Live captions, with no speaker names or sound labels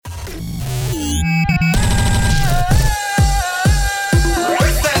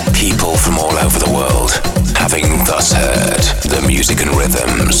what's heard, the music and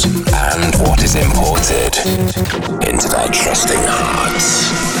rhythms, and what is imported into their trusting hearts.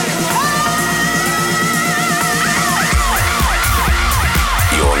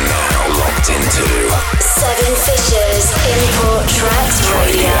 You're now locked into Seven Fishers Import Tracks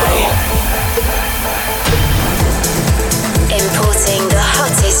Radio. Importing the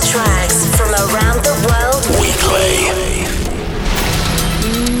hottest tracks from around the world weekly.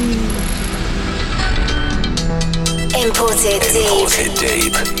 Imported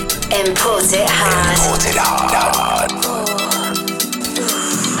deep. Imported hard.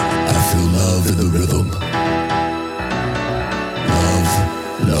 I feel love in the rhythm.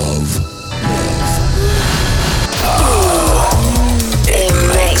 Love. Oh, it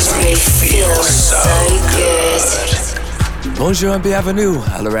makes me feel so good. Bonjour and bienvenue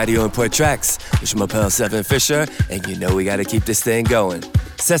à la radio Import Tracks. Je m'appelle Seven Fisher, and you know we gotta keep this thing going.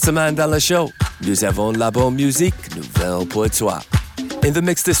 Cette semaine dans le show, nous avons la bonne musique nouvelle pour toi. In the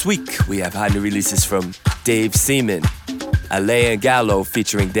mix this week, we have hot new releases from Dave Seaman, Alain and Gallo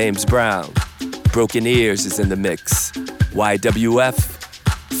featuring Dames Brown, Broken Ears is in the mix, YWF,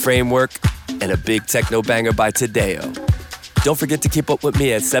 Framework, and a big techno banger by Tadeo. Don't forget to keep up with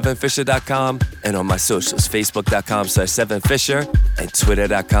me at 7fisher.com and on my socials, facebook.com/7fisher and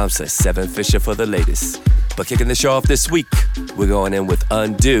twitter.com/7fisher for the latest. But kicking the show off this week, we're going in with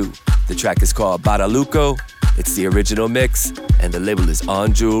Undo. The track is called Badaluco. It's the original mix, and the label is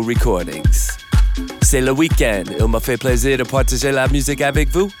On Jewel Recordings. C'est le week-end. Il m'a fait plaisir de partager la musique avec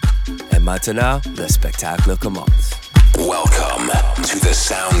vous. Et maintenant, le spectacle commence. Welcome to the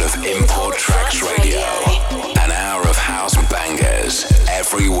sound of Import Tracks Radio. An hour of house bangers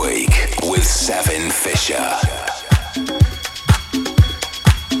every week with Seven Fisher.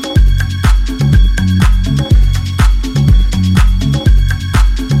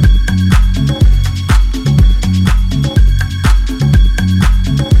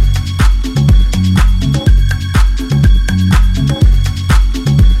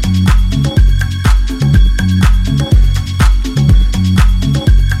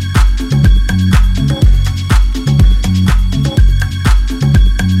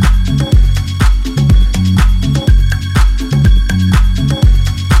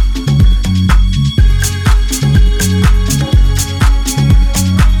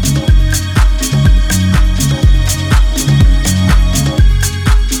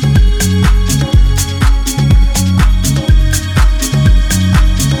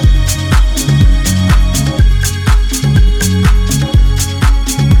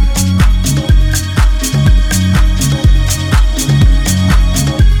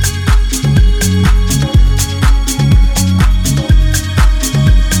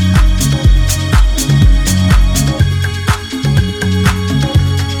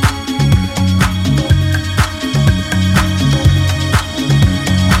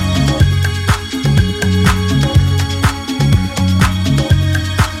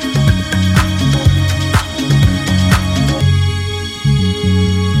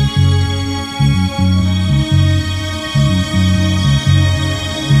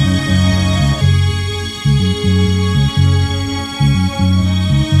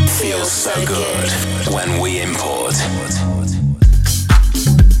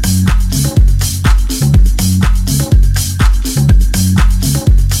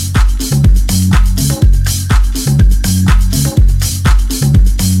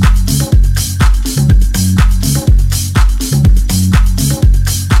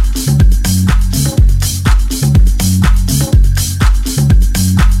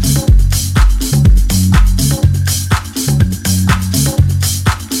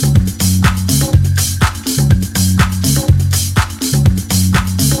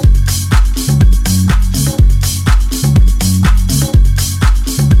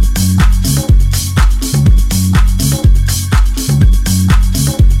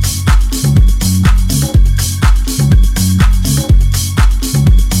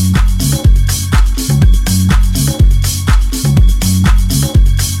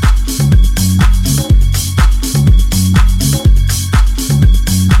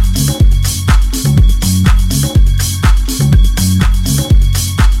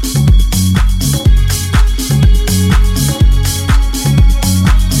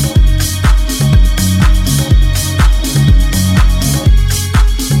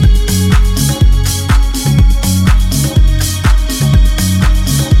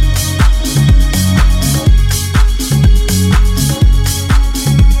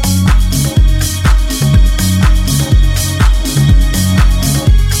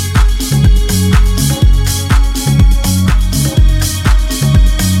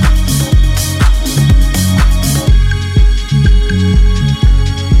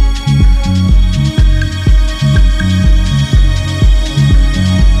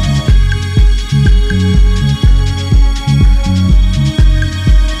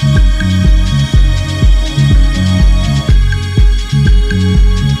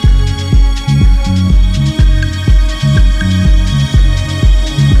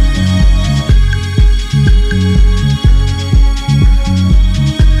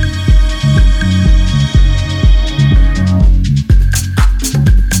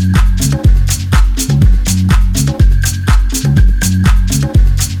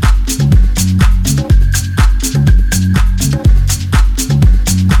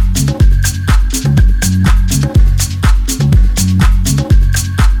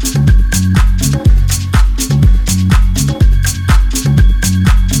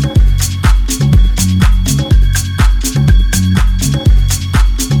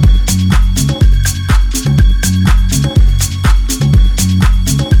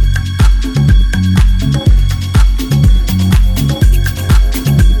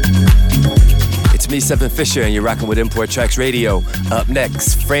 me, Seven Fisher, and you're rocking with Import Tracks Radio. Up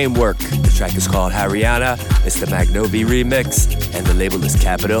next, Framework. The track is called Haryana. It's the Magnovi remix, and the label is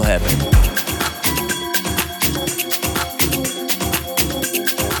Capital Heaven.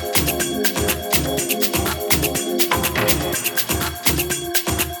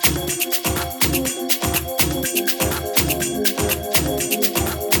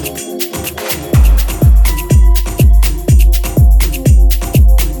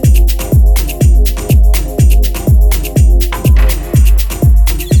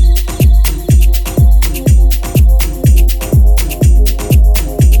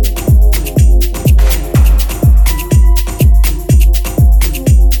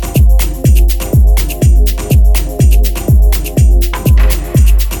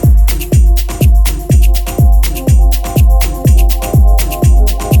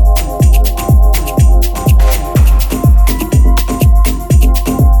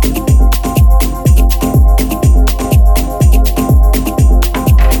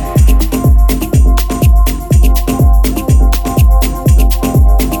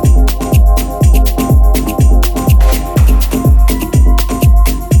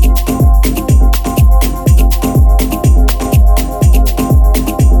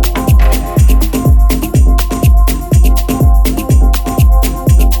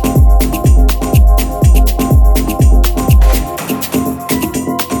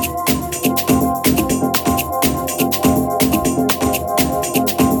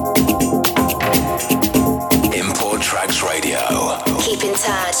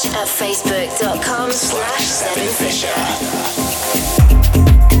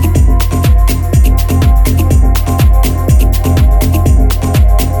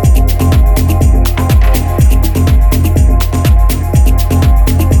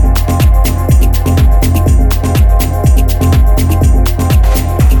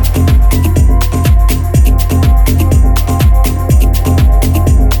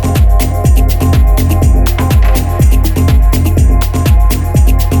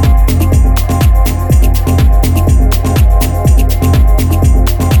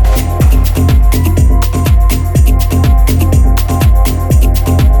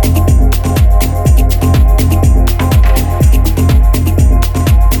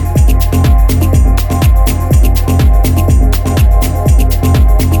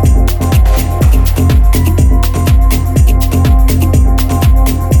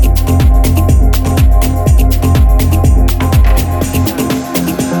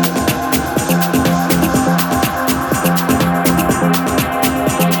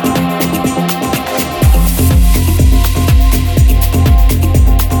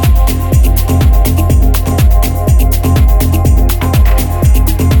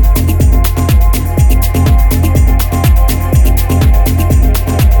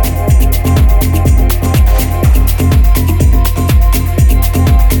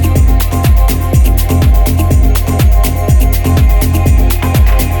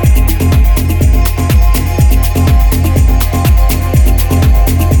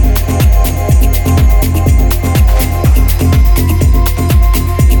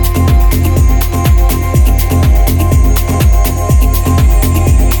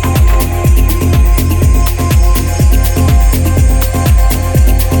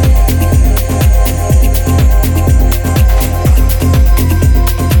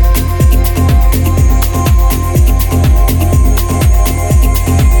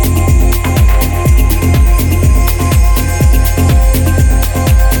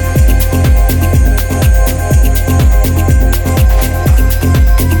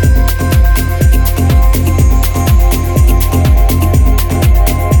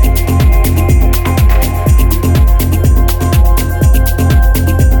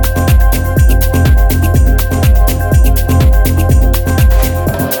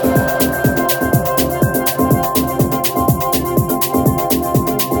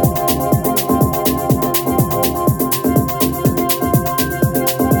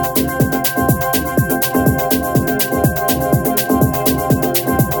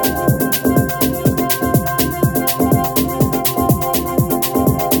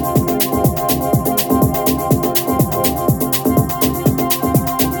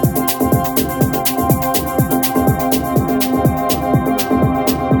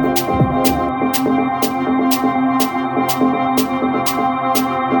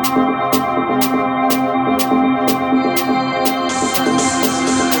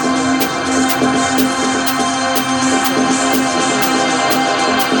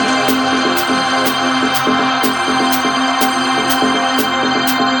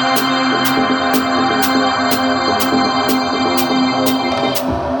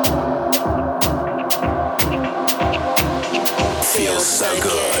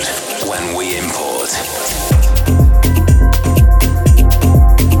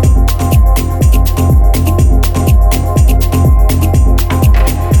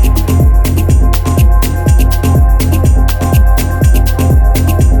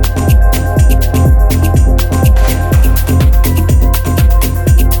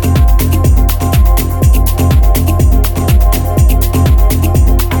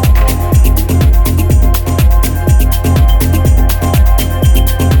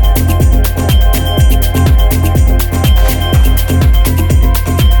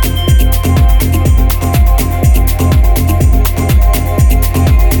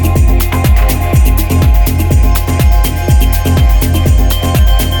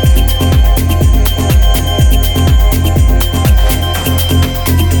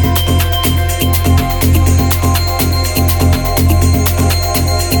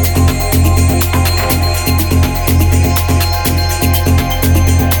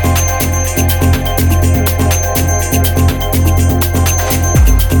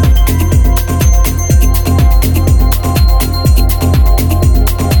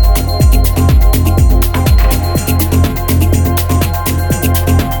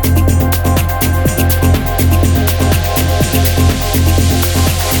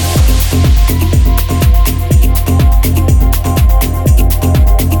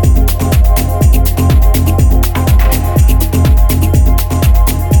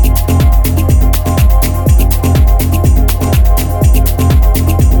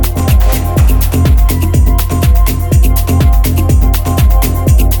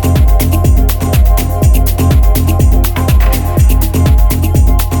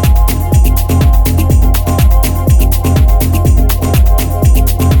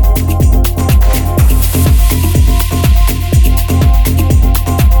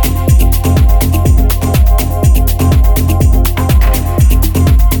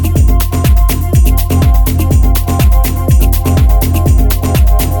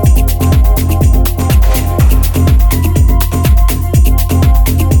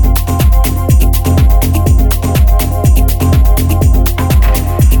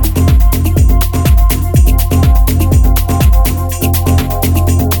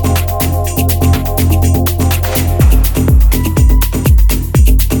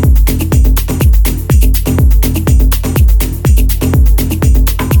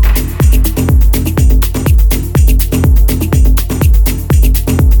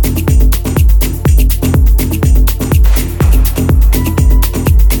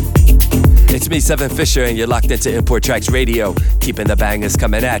 me, Seven Fisher, and you're locked into Import Tracks Radio, keeping the bangers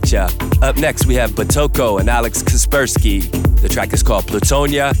coming at ya. Up next, we have Batoko and Alex Kaspersky. The track is called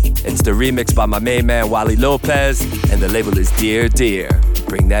Plutonia. It's the remix by my main man, Wally Lopez, and the label is Dear Dear.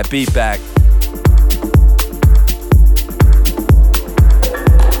 Bring that beat back.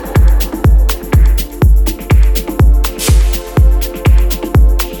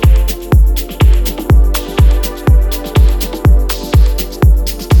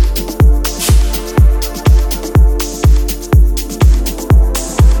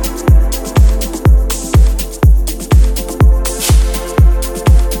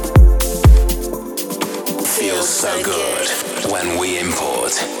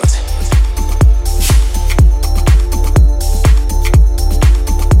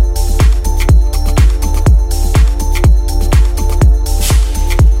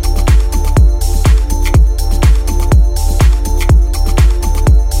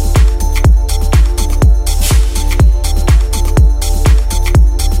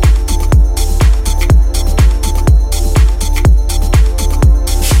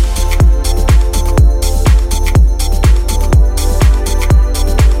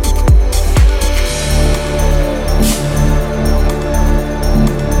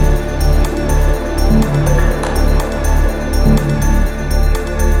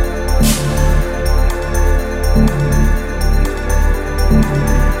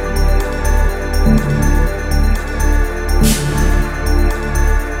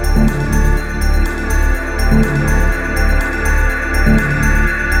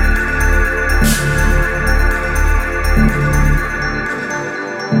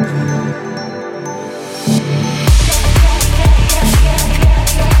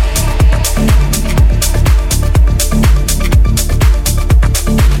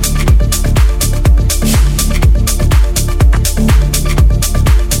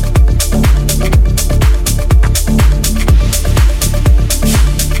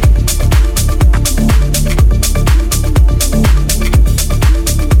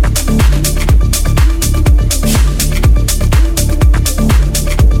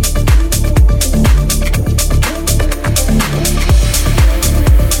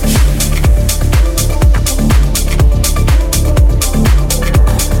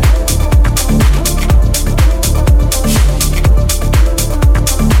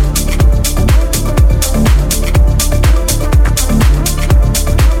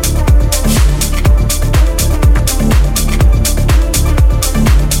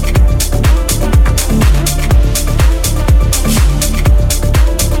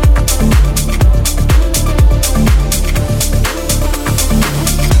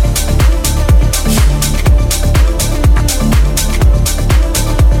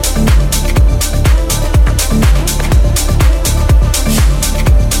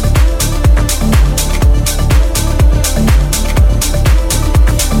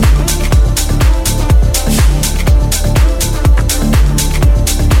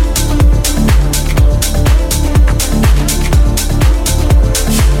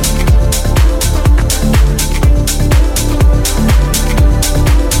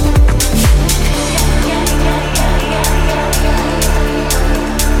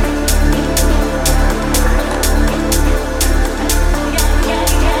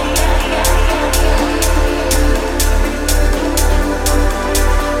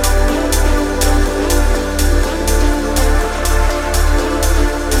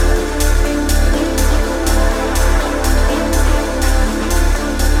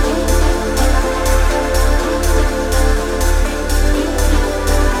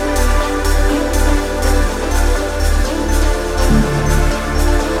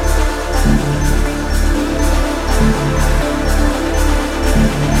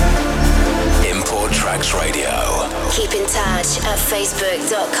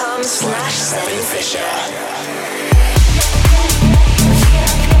 facebook.com/7fisher. Yeah.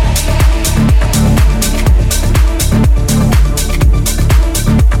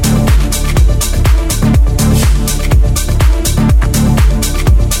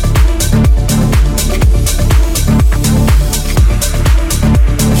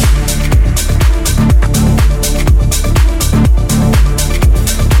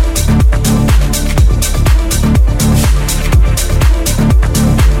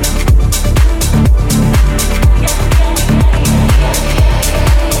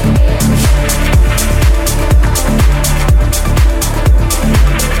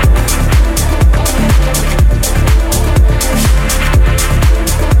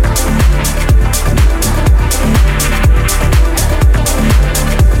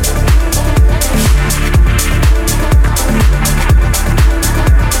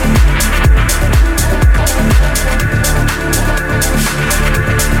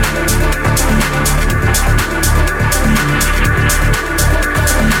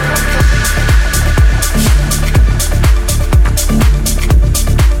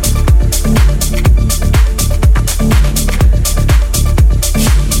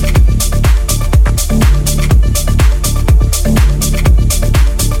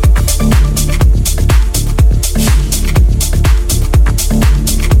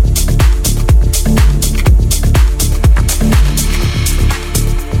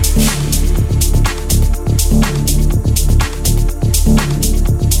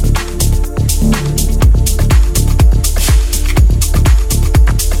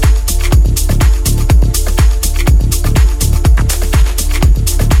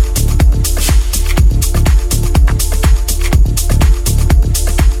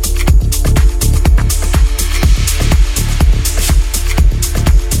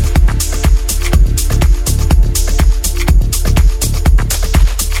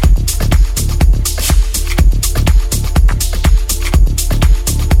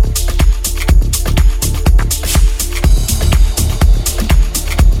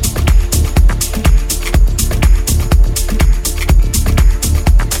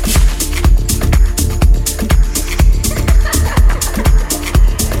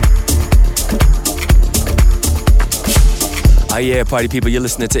 yeah, party people, you're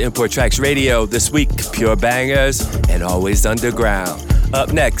listening to Import Tracks Radio. This week, pure bangers and always underground.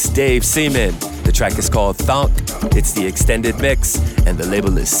 Up next, Dave Seaman. The track is called Thonk. It's the extended mix, and the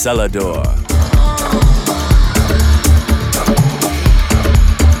label is Celador.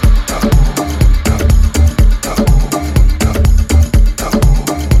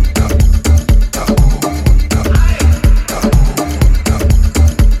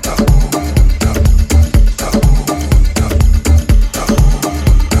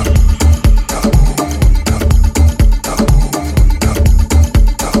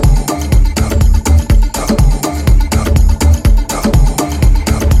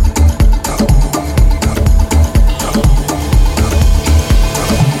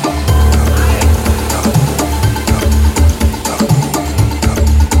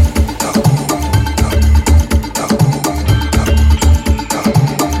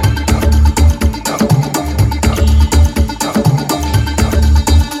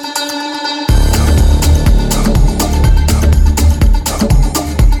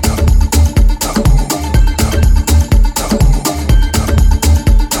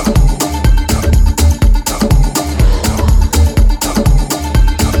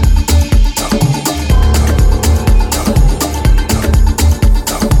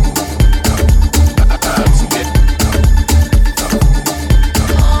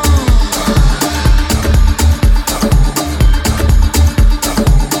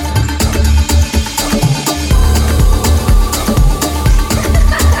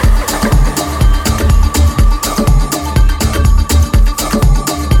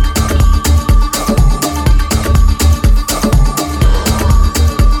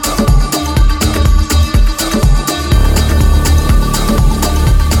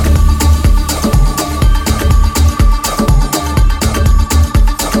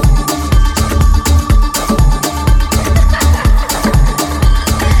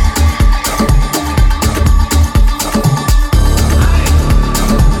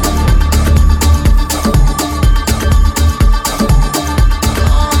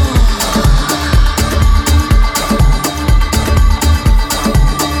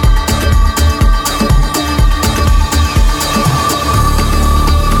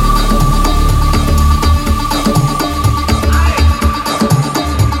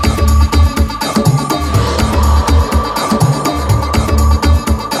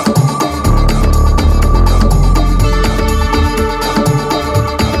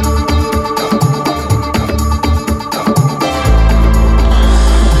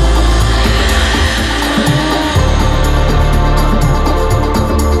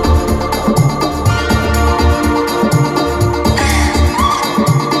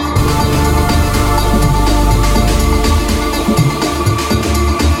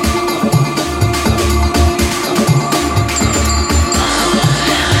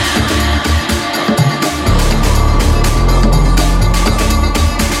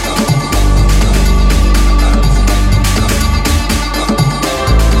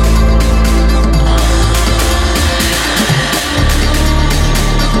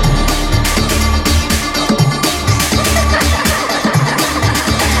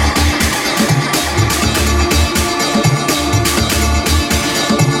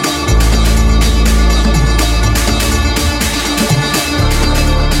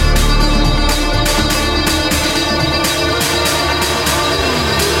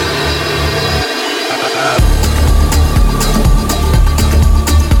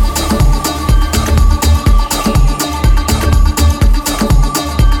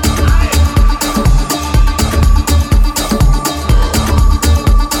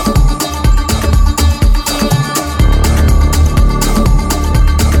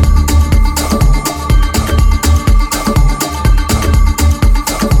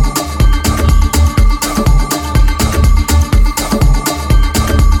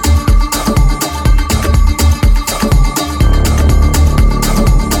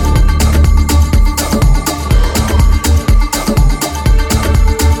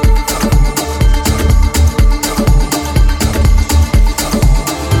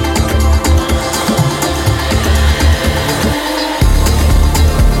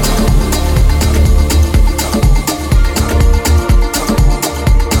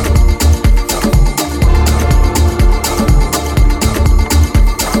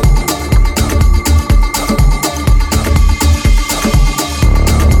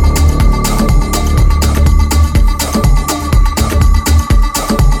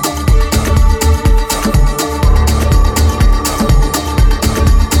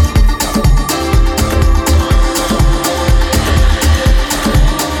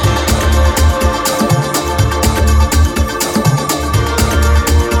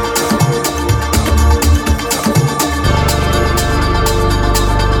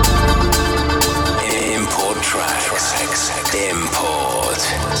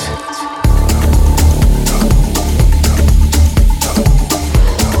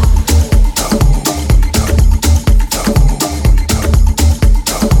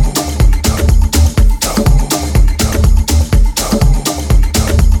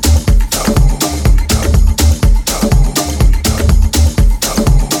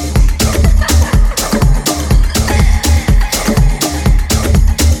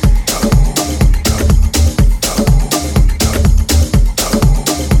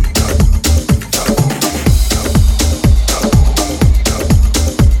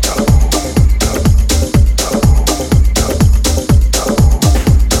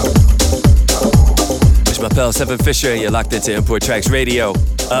 Lavelle 7 Fisher, and you're locked into Import Tracks Radio.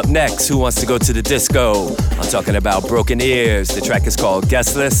 Up next, Who Wants to Go to the Disco? I'm talking about Broken Ears. The track is called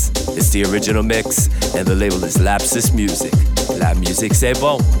Guestless. It's the original mix, and the label is Lapsus Music. La musique, c'est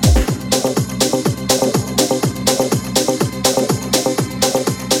bon.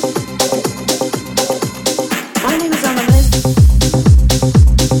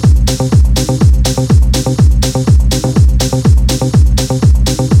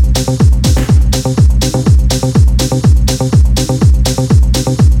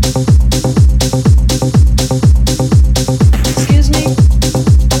 Excuse me.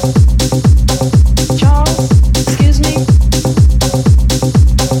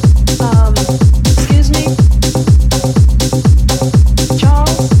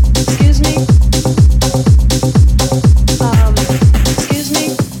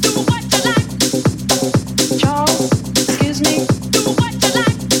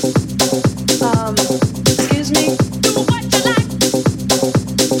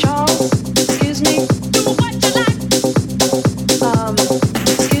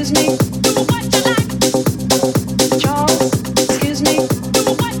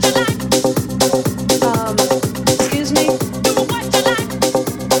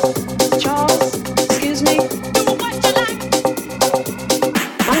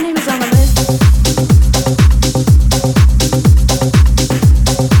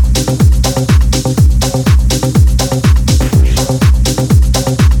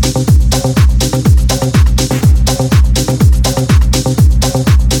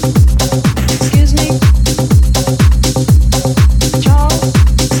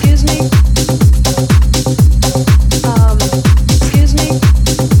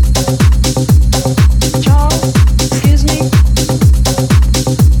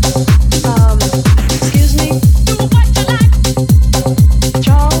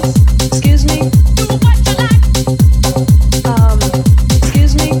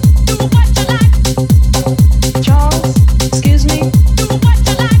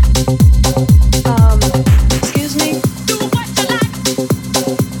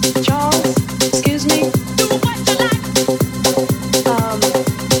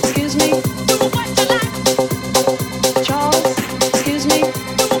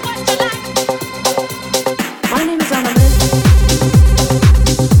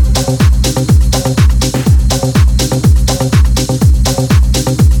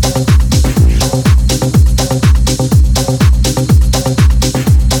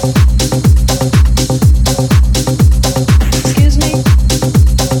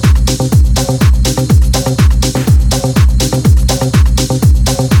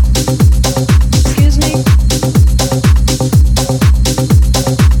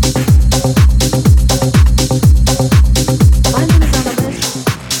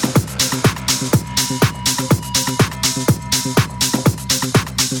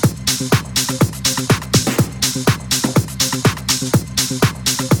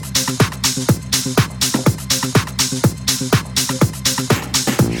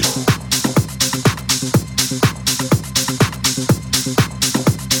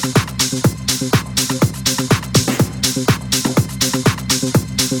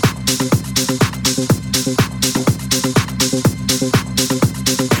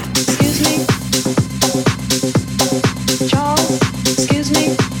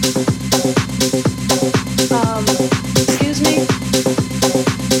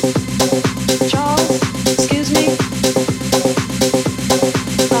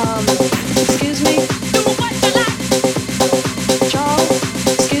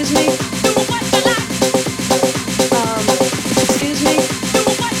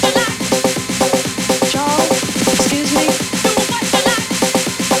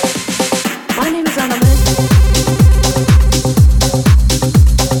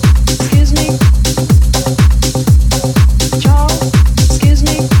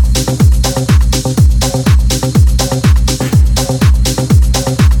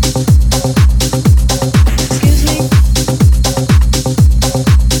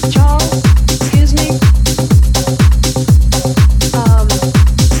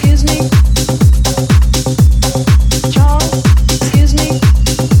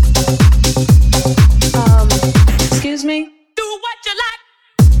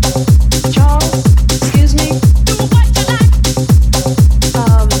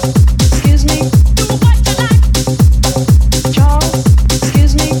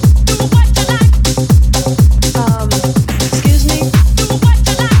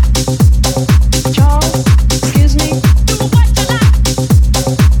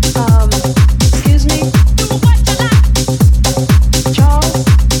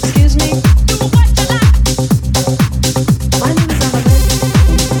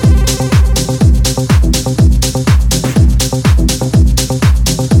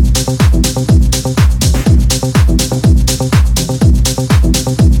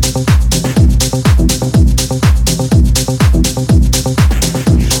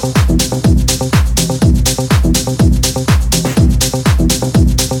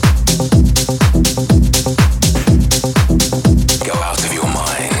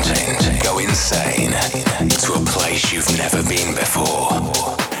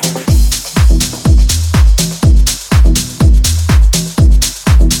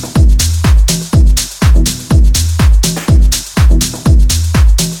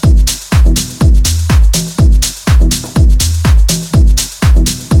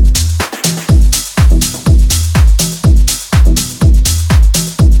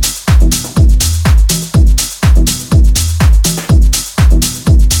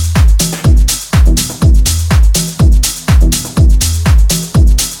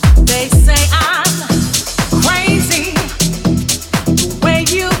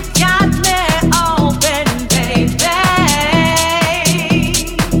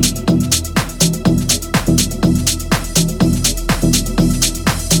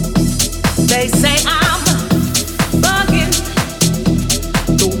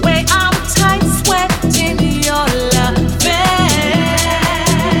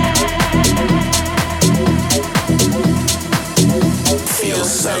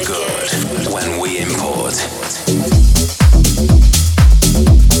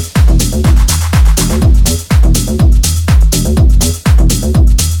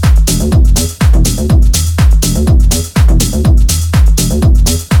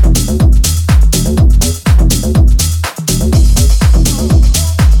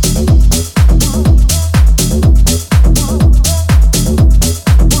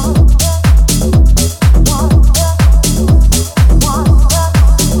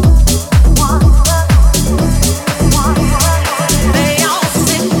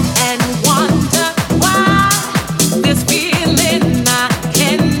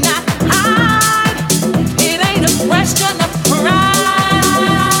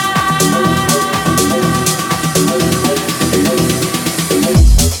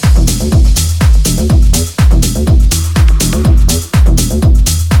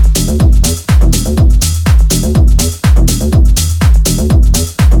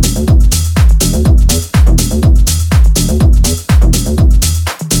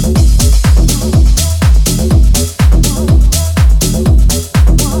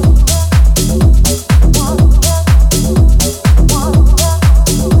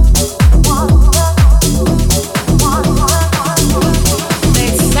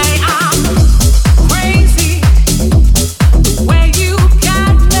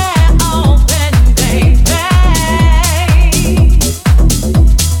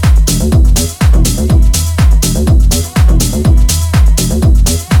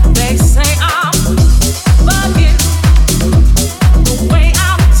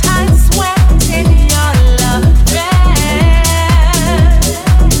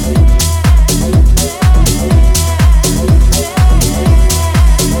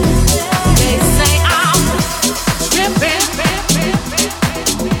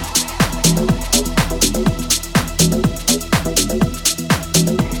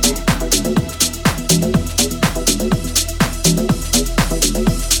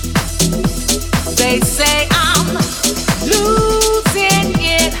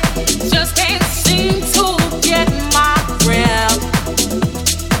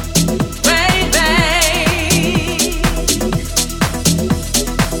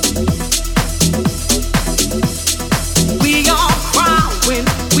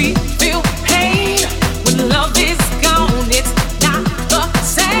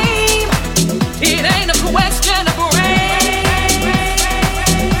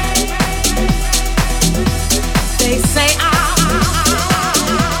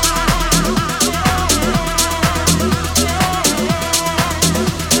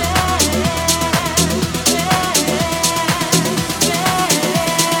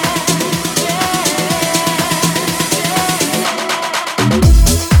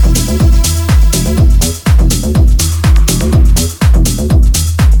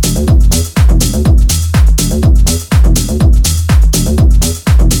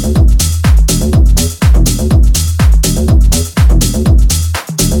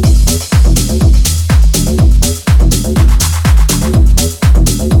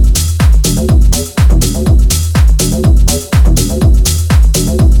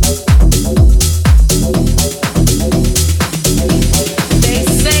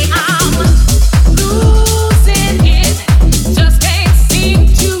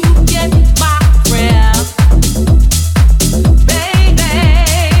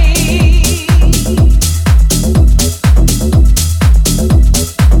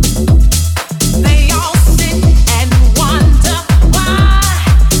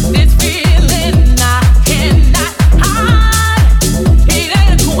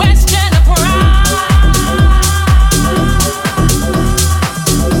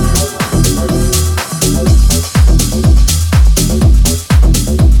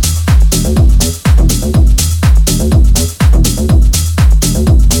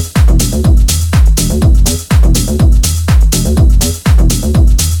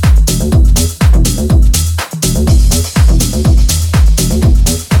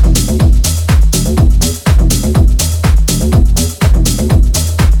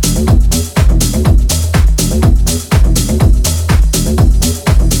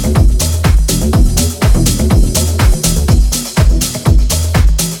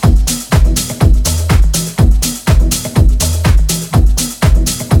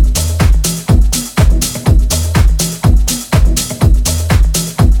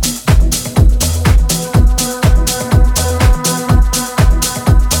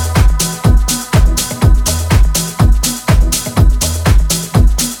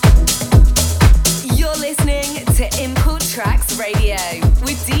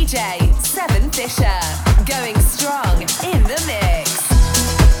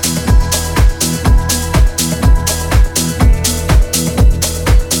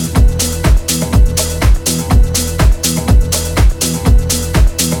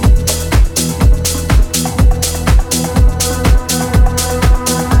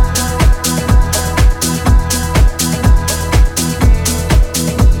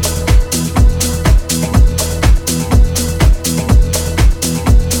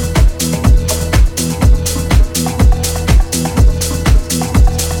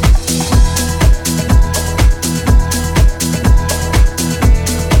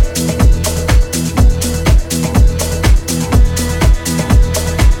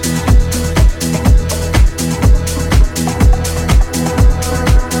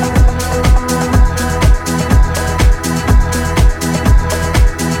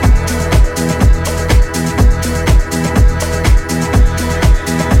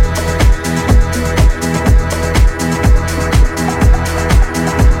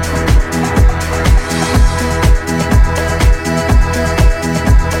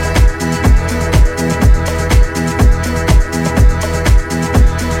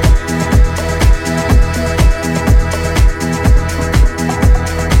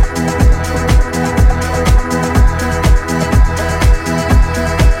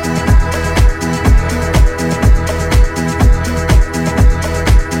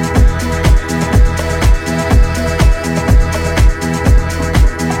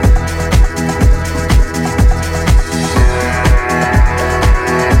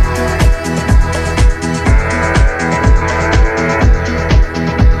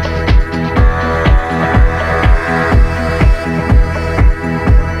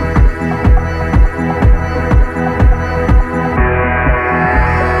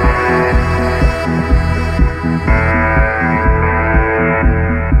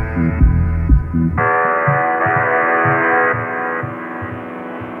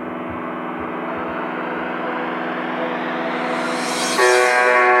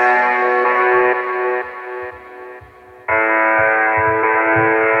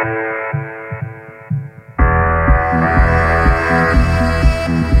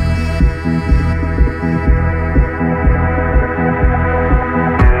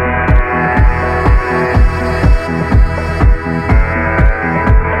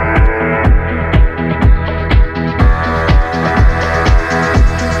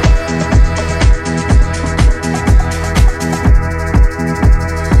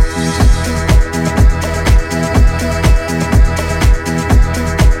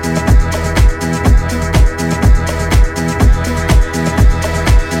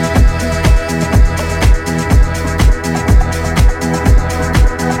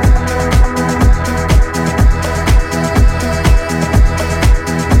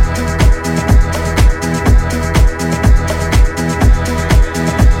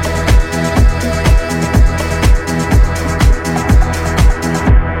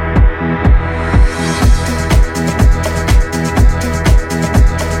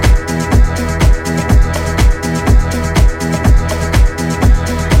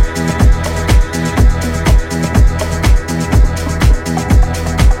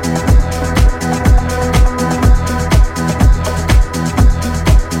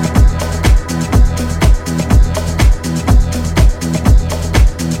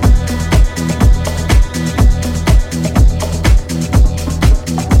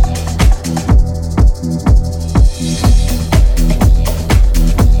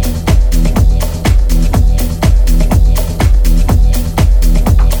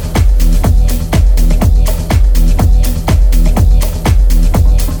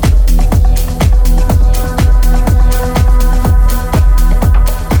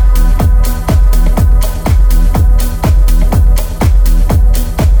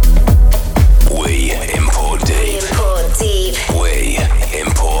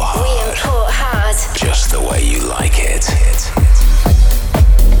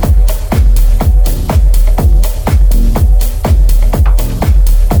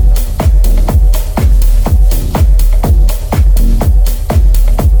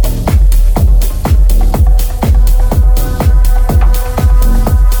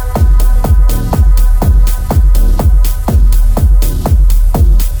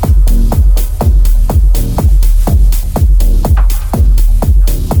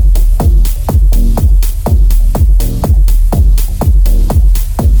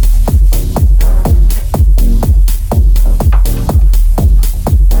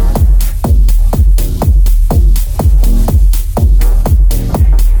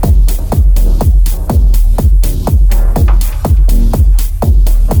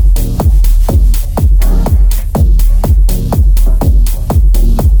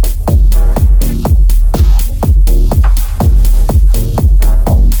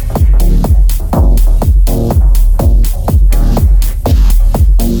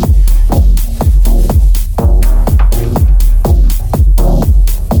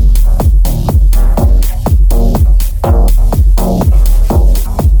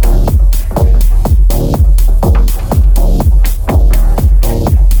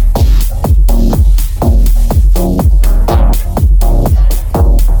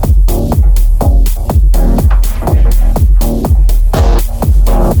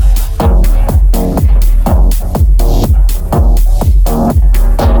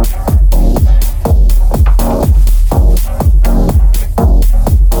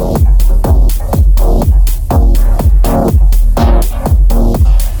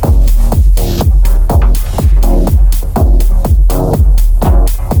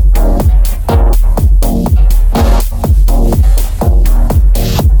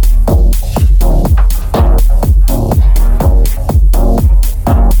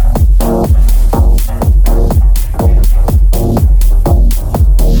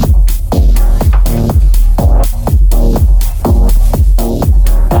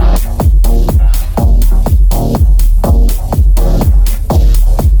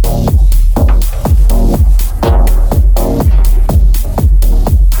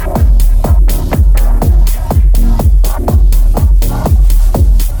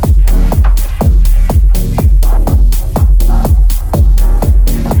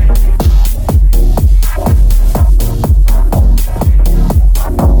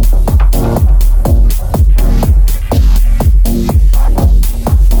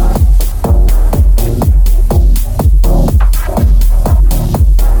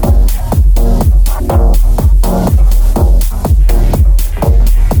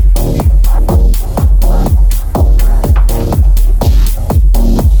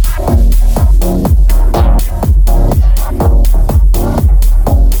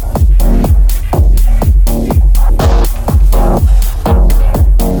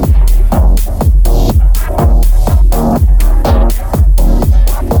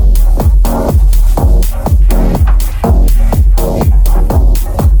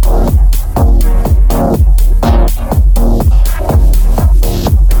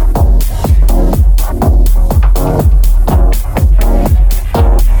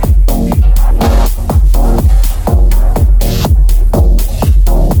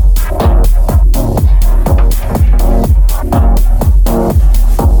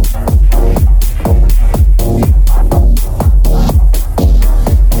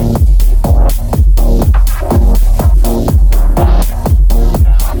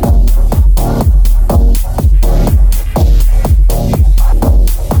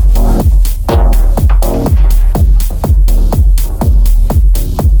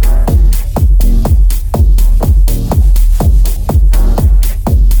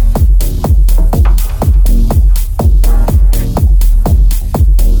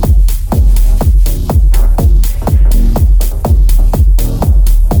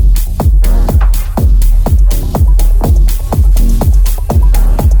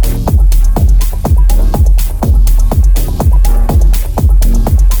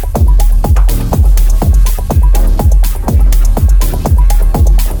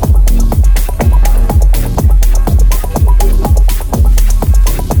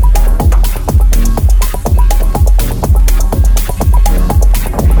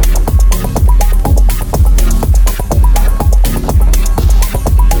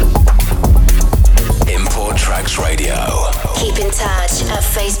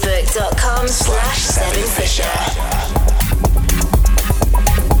 facebook.com/7fisher.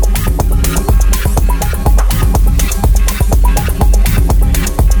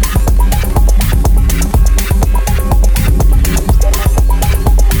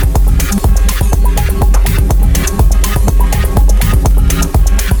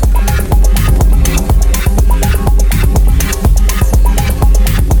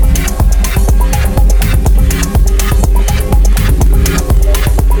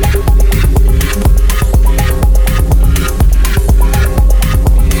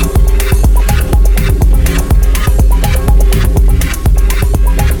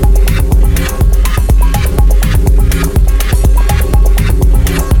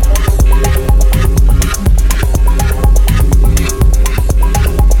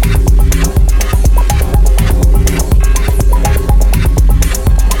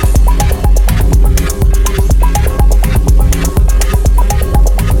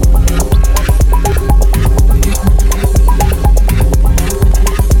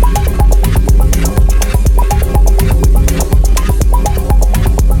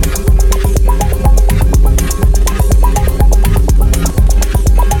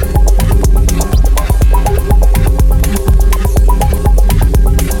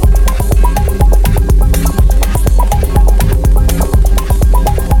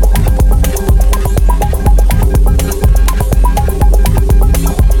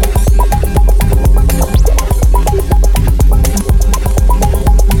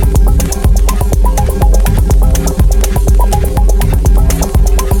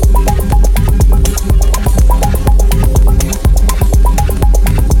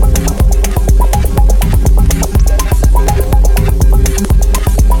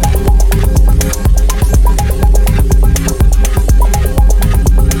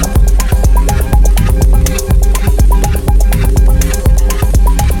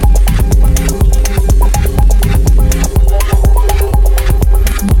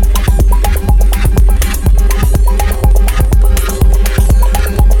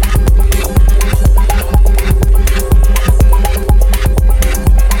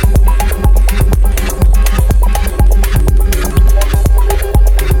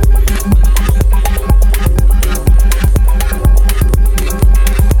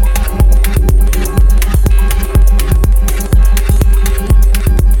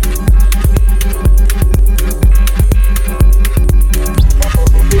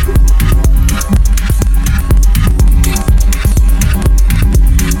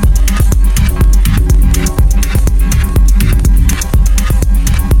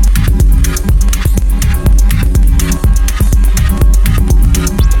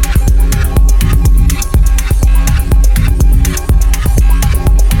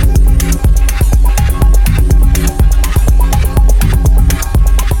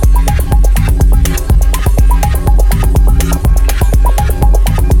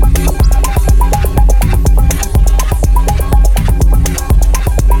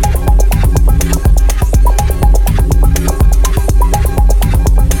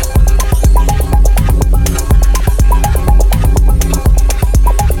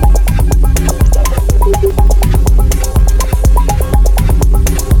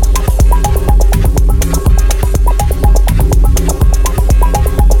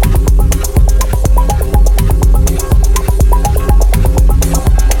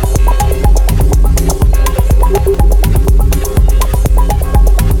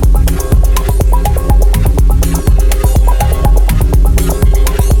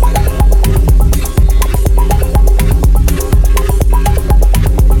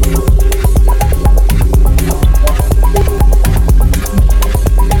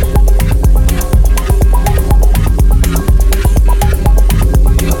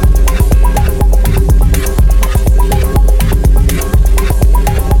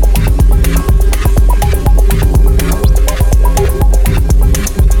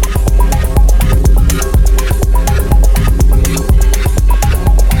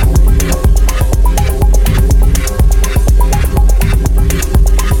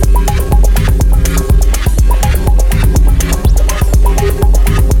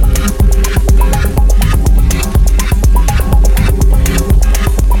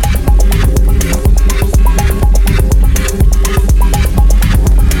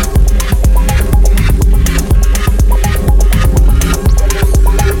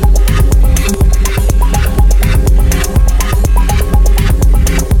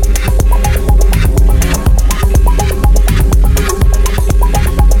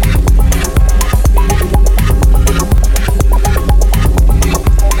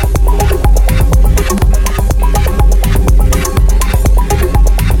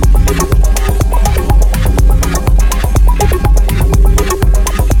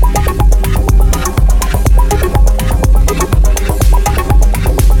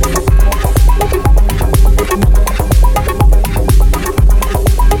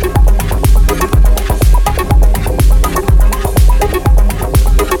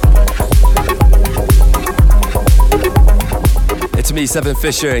 me, Seven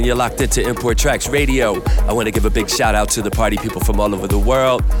Fisher, and you're locked into Import Tracks Radio. I want to give a big shout out to the party people from all over the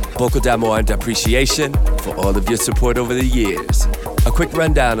world. Beaucoup d'amour and appreciation for all of your support over the years. A quick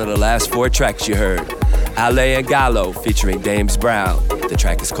rundown of the last 4 tracks you heard. Ale and Gallo featuring Dames Brown. The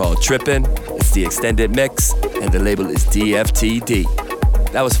track is called Trippin'. It's the extended mix, and the label is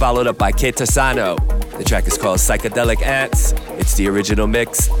DFTD. That was followed up by Keita Sano. The track is called Psychedelic Ants. It's the original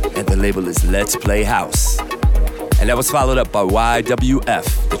mix, and the label is Let's Play House. And that was followed up by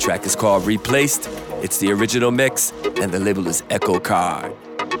YWF. The track is called Replaced. It's the original mix, and the label is Echo Card.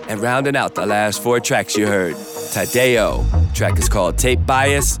 And rounding out the last 4 tracks you heard, Tadeo. The track is called Tape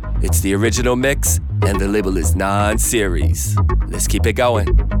Bias. It's the original mix, and the label is Non-Series. Let's keep it going.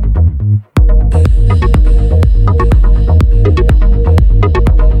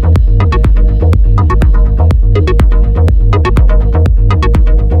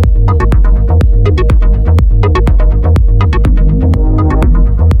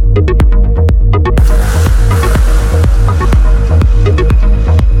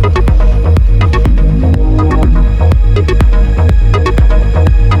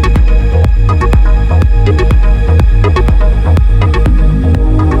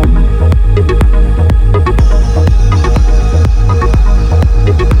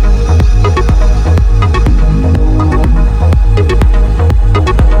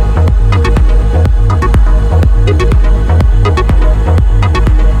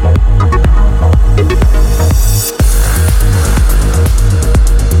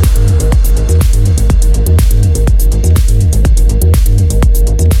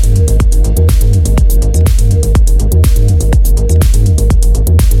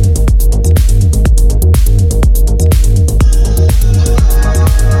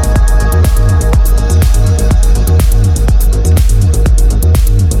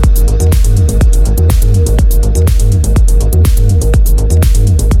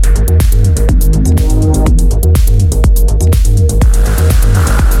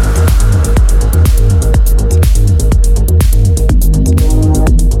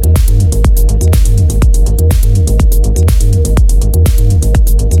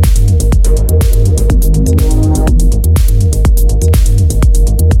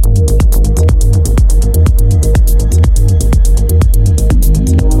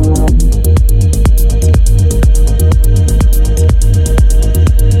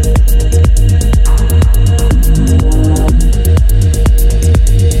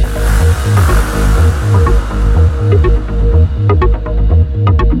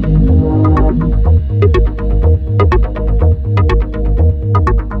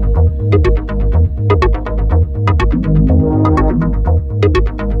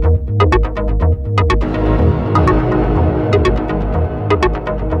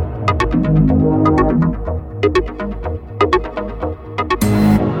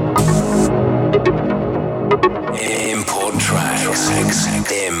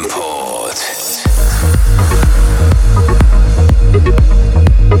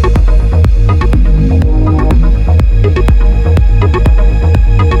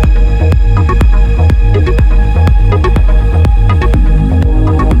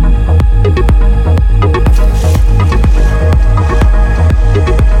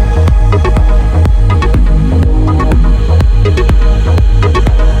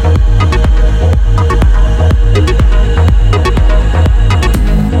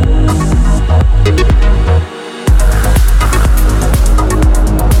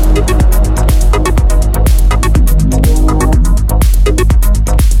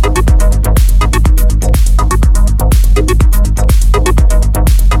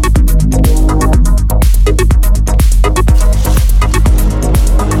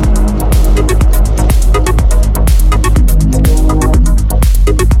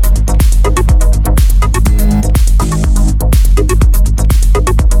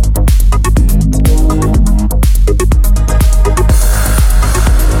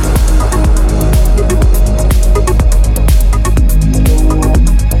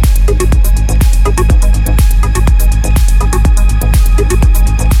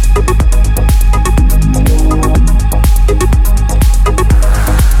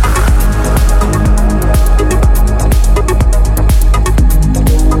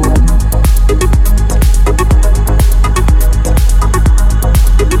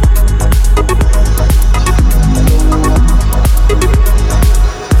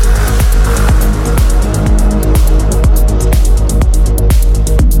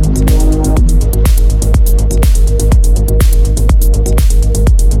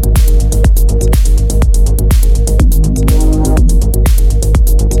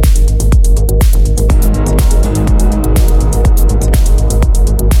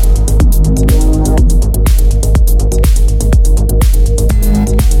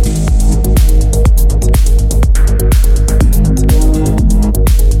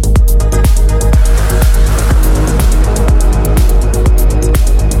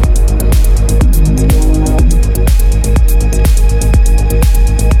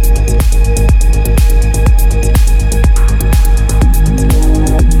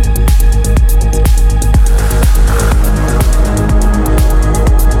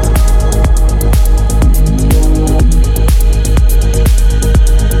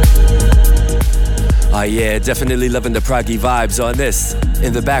 Oh yeah, definitely loving the proggy vibes on this.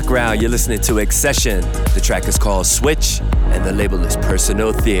 In the background, you're listening to Accession. The track is called Switch, and the label is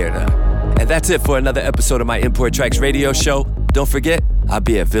Personal Theater. And that's it for another episode of my Import Tracks radio show. Don't forget, I'll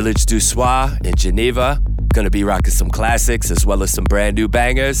be at Village du Soir in Geneva. Gonna be rocking some classics as well as some brand new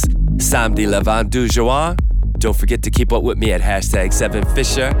bangers. Samedi le 22 Juin. Don't forget to keep up with me at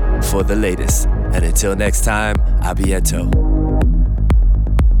 #7Fisher for the latest. And until next time, a bientôt.